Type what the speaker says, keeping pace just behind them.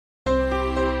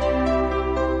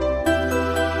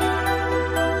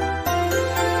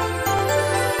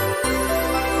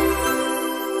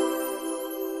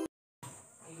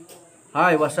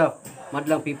Hi, what's up,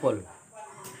 madlang people?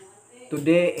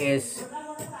 Today is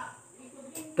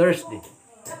Thursday,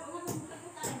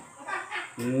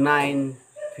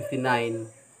 9:59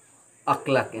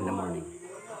 o'clock in the morning.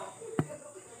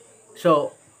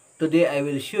 So, today I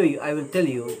will tell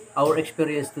you our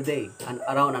experience today. And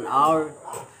around an hour,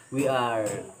 we are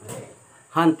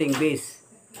hunting base,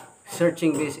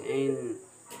 searching base in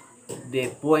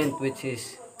the point which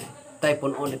is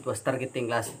Typhoon On it was targeting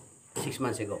last 6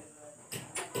 months ago.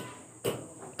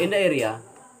 In the area,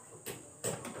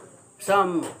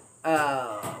 some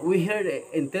we heard an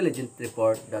intelligence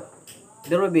report that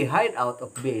there will be hideout of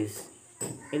bees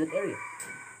in that area.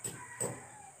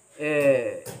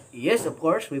 Yes, of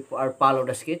course, we are follow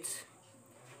the skits.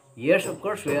 Yes, of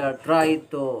course, we are trying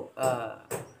to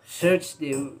search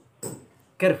them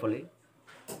carefully.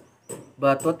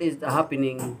 But what is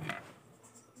happening?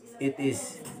 It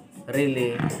is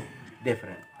really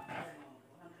different.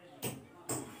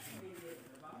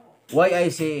 Why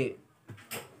I say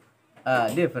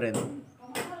different?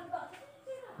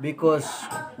 Because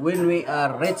when we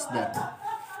are reached there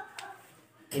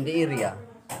in the area,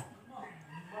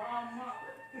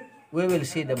 we will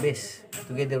see the base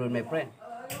together with my friend.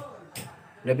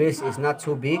 The base is not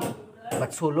so big,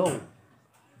 but so long.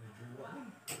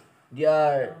 They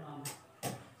are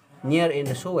near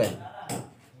in the soil.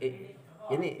 It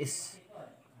is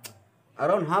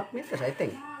around half meters, I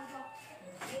think.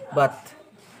 But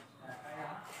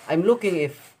I'm looking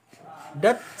if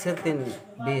that certain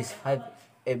bees have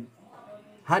a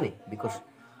honey because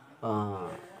uh,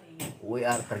 we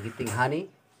are targeting honey,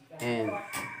 and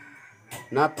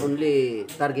not only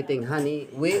targeting honey,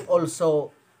 we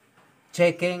also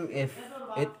checking if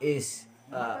it is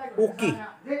okay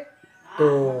to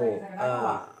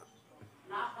uh,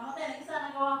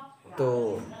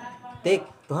 to take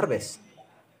to harvest.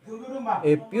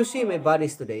 If you see my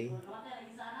bodies today,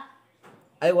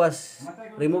 I was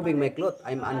removing my cloth.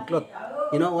 I'm unclothed.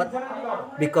 You know what?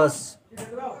 Because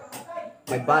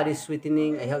my body is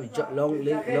sweatening. I have long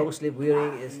sleeve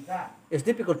wearing. It's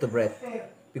difficult to breathe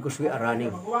because we are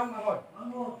running.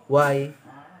 Why?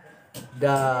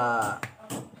 The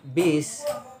bees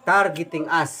targeting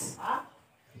us.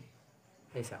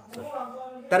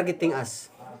 Targeting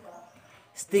us,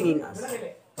 stinging us.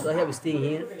 So I have a sting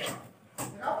here.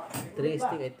 Three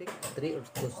sting, I think. Three or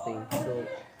two sting. So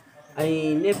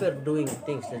I never doing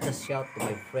things. I just shout to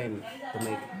my friend, to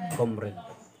my comrade,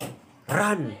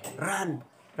 run, run,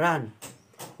 run.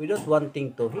 Without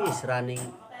wanting to, he is running,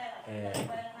 uh,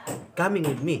 coming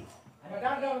with me.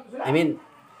 I mean,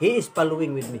 he is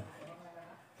following with me.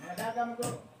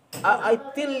 I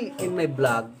tell in my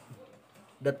blog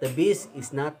that the beast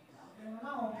is not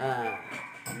uh,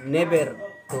 never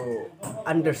to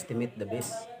underestimate the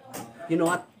beast. You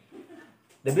know what?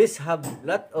 The beast have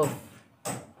lot of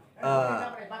uh,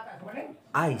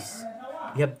 eyes.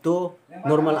 You have two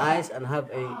normal eyes and have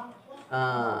a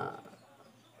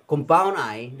compound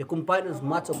eye. The compound is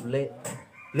much of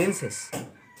lenses.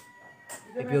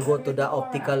 If you go to the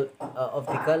optical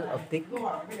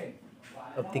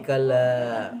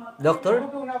doctor,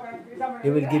 he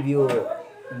will give you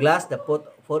glass that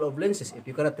full of lenses. If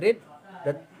you cannot read,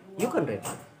 that you can read.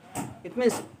 It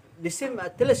means the same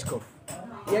telescope.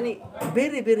 Yani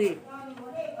very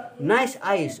nice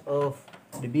eyes of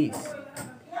the bees.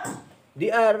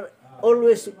 They are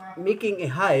always making a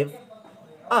hive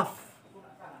up,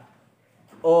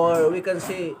 or we can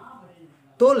say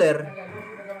taller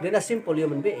than a simple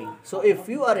human being. So if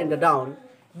you are in the down,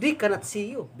 they cannot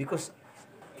see you because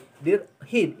their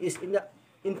head is in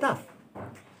top.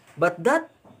 But that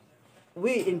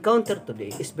we encounter today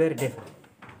is very different.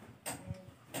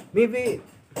 Maybe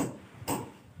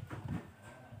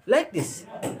like this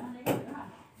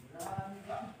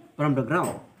from the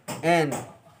ground, and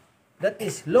that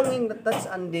is longing that's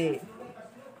on the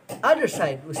other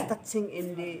side was touching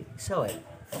in the soil.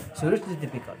 So this is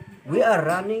difficult. We are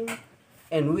running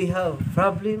and we have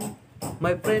problem.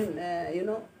 My friend,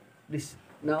 this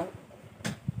now,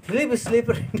 he lives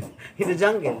sleeper in the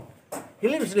jungle. He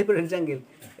lives sleeper in the jungle.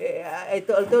 I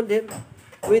told him,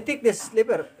 we take this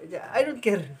sleeper. I don't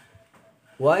care.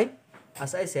 Why?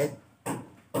 As I said,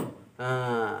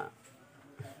 uh,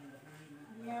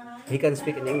 he can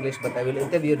speak in English, but I will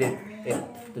interview it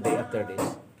today after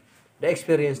this. The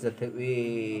experience that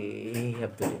we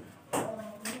have today.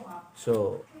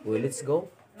 So let's go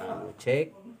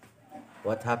check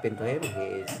what happened to him.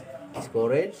 He is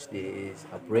discouraged, he is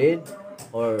afraid,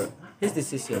 or his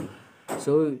decision.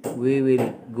 So we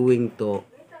will going to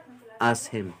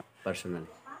ask him personally.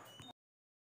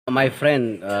 My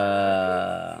friend,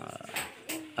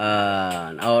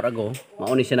 an hour ago,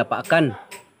 mauni siya napaakan.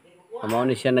 Mao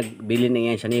ni siya nagbili ng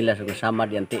iyang sanilas ug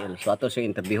samad yang tiil. So ato siya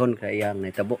interbiehon kay iyang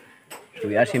naitabo. So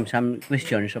we asked him some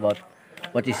questions about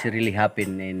what is really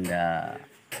happened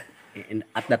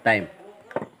at that time.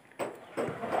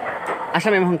 Asa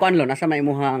may imong kuanlon? Asa may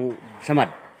imong samad?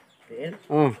 Tiil?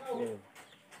 Oh.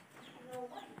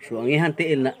 So ang iyang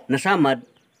tiil na nasamad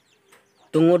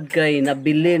tungod kay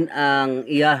nabilin ang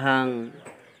iyahang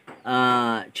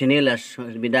chinelas,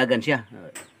 bidagan siya.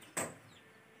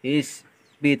 He's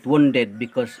bit wounded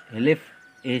because he left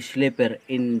his slipper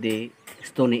in the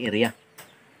stony area.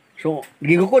 So,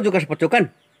 gigukod ka sa putyukan.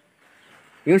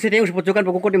 Yung sitayong sa putyukan,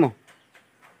 pagkukod mo.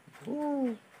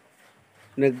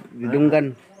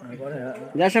 Nagdunggan.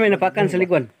 Gasa may napakan sa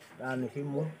likuan.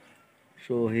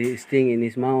 So, he sting in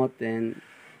his mouth and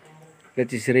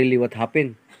that is really what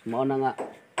happened. Mao na nga.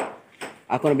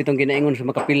 Ako na bitong ginaingon sa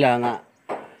makapila nga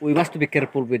we must be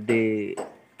careful with the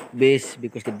bees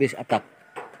because the bees attack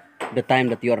the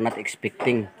time that you are not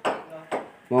expecting.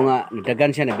 Mo nga nadagan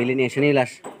siya nabili niya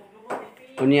sanilas.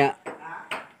 Kunya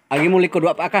agi mo likod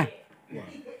wa pa ka.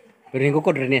 Pero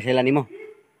hingukod rin niya sila nimo.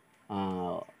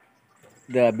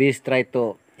 The bees try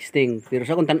to sting pero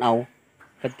sa kun tan-aw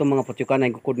kadtong mga putyukan na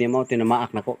hingukod niya mao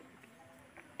tinamaak nako.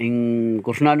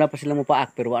 Kusnada pa sila mo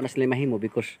paak pero wala na sila mahimo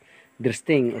because their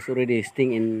sting is already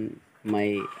sting in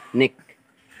my neck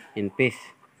in face.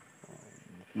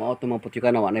 Mao to mga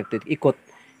putyukan na wala na ikot.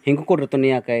 Hingukod to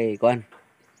niya kay kuan.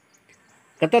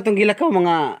 Kato tong gilakaw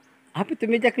mga happy to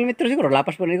media kilometers siguro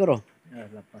lapas pa siguro.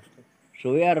 Lapas.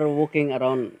 So we are walking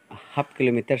around half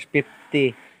kilometers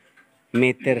 50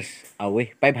 meters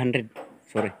away 500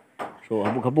 sorry. So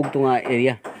habog-habog to nga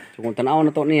area. So kung tan-aw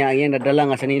na to niya ang nadala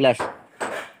nga sanilas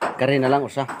kare na lang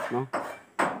usa no.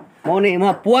 Mao ni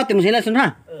mga puwat mo sila sun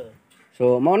ha.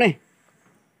 So mao ni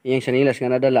iyang sanilas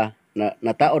nga nadala na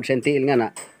nataod sa tiil nga na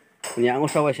kunya ang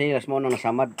usawa sa sanilas mao nang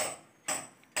nasamad.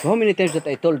 So how many times that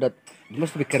I told that you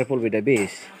must be careful with the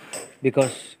bees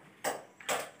because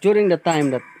during the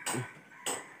time that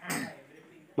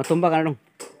matumba ka na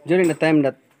during the time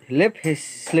that he left his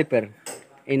slipper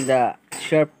in the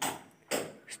sharp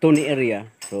stony area.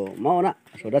 So mao na.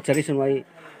 So that's the reason why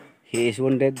he is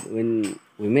wounded when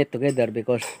we met together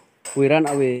because we ran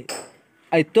away.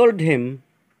 I told him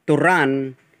to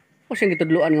run o siyang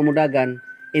gitudluan nga mudagan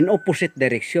in opposite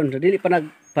direction. So dili pa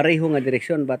nagpareho nga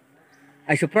direksyon but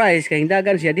I surprised kay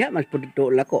hindagan siya diha mas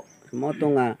pudto lako. So mao to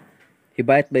nga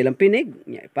hibayat ba ilang pinig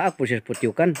nya ipaak po siya sa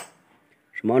putyukan.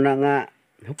 So mao na nga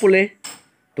hopefully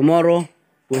tomorrow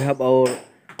we have our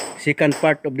second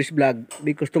part of this vlog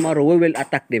because tomorrow we will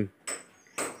attack them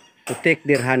to take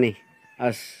their honey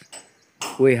as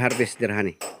we harvest their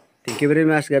honey. Thank you very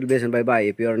much. God bless and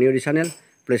bye-bye. If you are new to this channel,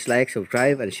 please like,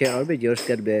 subscribe, and share our videos.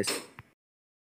 God bless.